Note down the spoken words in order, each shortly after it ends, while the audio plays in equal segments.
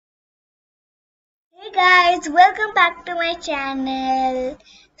Guys, welcome back to my channel.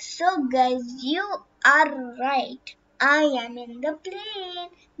 So guys, you are right. I am in the plane.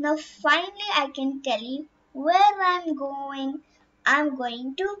 Now finally I can tell you where I'm going. I'm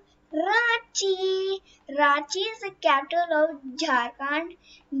going to Ranchi. Ranchi is the capital of Jharkhand.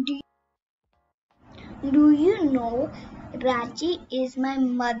 Do you know Ranchi is my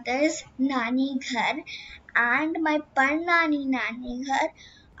mother's nani ghar and my parnani nani ghar.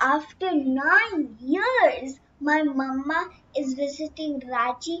 After 9 years, my mama is visiting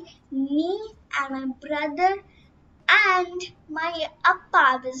Ranchi, me and my brother and my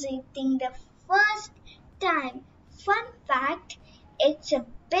appa visiting the first time. Fun fact, it's a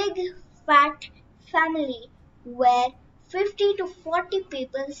big fat family where 50 to 40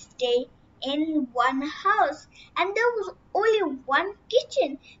 people stay in one house and there was only one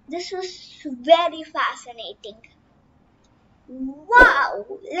kitchen. This was very fascinating. Wow!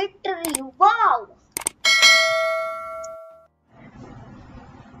 Literally wow!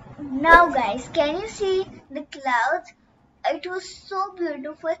 Now guys, can you see the clouds? It was so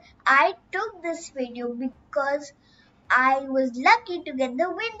beautiful. I took this video because I was lucky to get the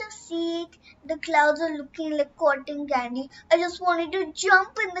window seat. The clouds are looking like cotton candy. I just wanted to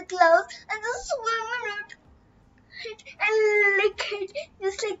jump in the clouds and just swim in it and lick it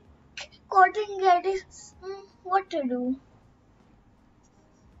just like cotton candy. What to do?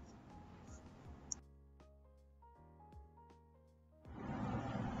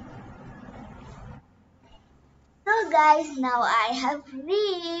 So guys, now I have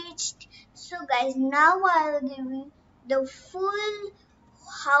reached. So guys, now I will give you the full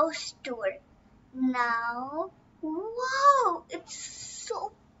house tour. Now, wow, it's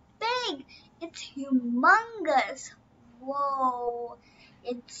so big. It's humongous. Whoa,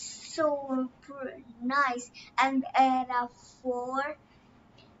 it's so nice. And there are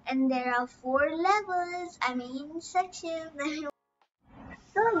four levels. I mean sections.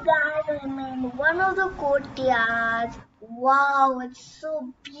 So guys, I'm in one of the courtyards. Wow, it's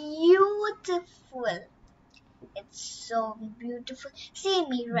so beautiful. It's so beautiful. See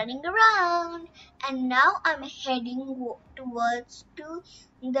me running around. And now I'm heading towards to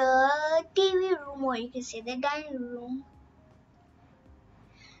the TV room, or you can say the dining room.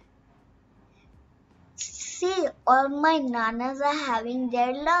 See, all my nanas are having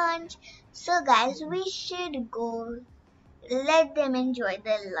their lunch. So guys, we should go. Let them enjoy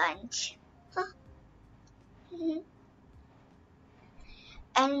their lunch. Huh?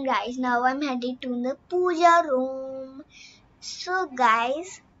 And guys, now I'm heading to the puja room. So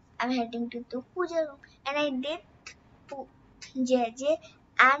guys, I'm heading to the puja room and I did JJ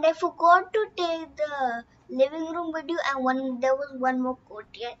and I forgot to take the living room video and there was one more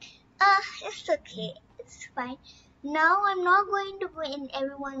courtyard. It's okay. It's fine. Now I'm not going to go in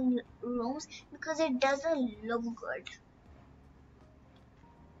everyone's rooms because it doesn't look good.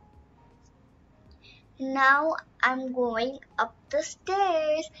 Now I'm going up the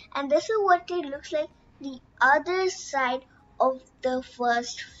stairs and this is what it looks like the other side of the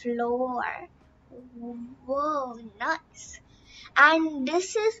first floor. Whoa, nice. And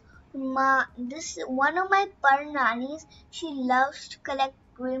this is one of my parnanis. She loves to collect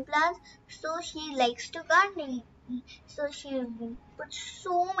green plants, so she likes to gardening. So she puts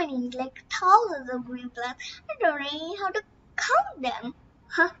so many, like thousands of green plants. I don't know how to count them.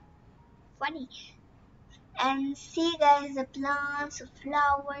 Huh? Funny. And see guys, the plants, the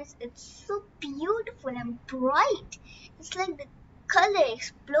flowers, it's so beautiful and bright. It's like the color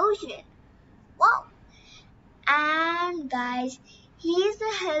explosion. Wow. And guys, he is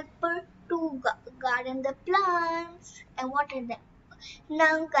the helper to garden the plants and water them.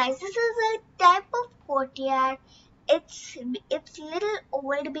 Now guys, this is a type of courtyard. It's little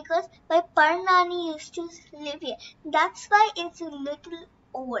old because my parnani used to live here. That's why it's a little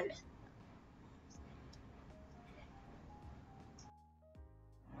old.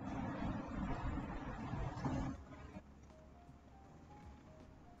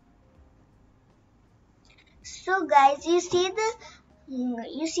 So guys, you see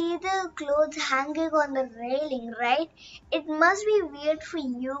the clothes hanging on the railing, right? It must be weird for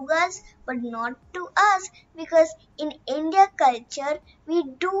you guys, but not to us because in India culture, we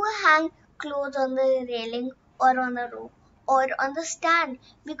do hang clothes on the railing or on the roof or on the stand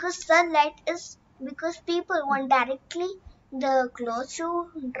because because people want directly the clothes to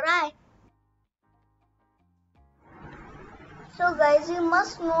dry. So guys, you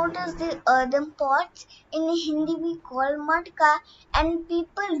must notice the earthen pots. In Hindi we call matka and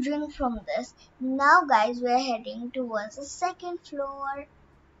people drink from this. Now guys, we're heading towards the second floor.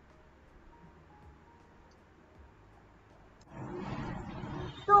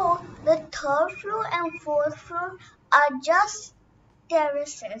 So the third floor and fourth floor are just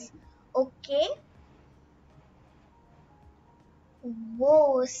terraces. Okay?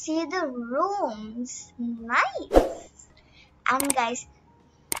 Whoa, see the rooms. Nice. And guys,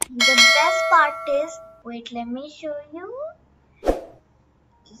 the best part is, wait, let me show you.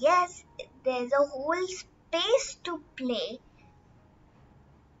 Yes, there's a whole space to play.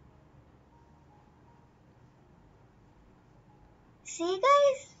 See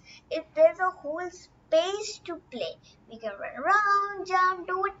guys, if there's a whole space to play, we can run around, jump,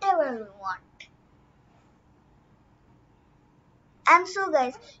 do whatever we want. And so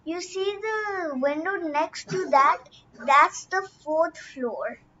guys, you see the window next to that? That's the fourth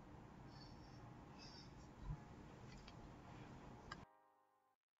floor.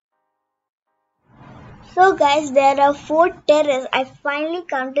 So guys, there are 4 terraces. I finally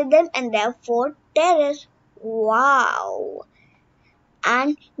counted them and there are 4 terraces. Wow.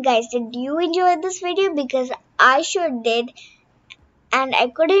 And guys, did you enjoy this video? Because I sure did. And I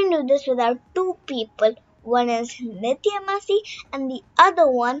couldn't do this without 2 people. One is Nitya Masi and the other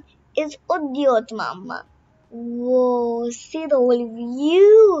one is Udyot Mama. Whoa, see the whole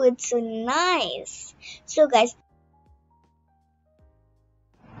view. It's so nice. So guys,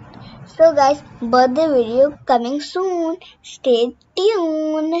 birthday video coming soon. Stay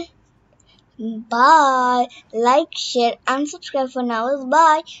tuned. Bye. Like, share, and subscribe for now.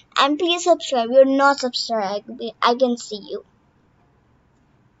 Bye. And please subscribe. You're not subscribed. I can see you.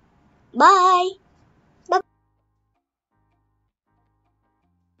 Bye.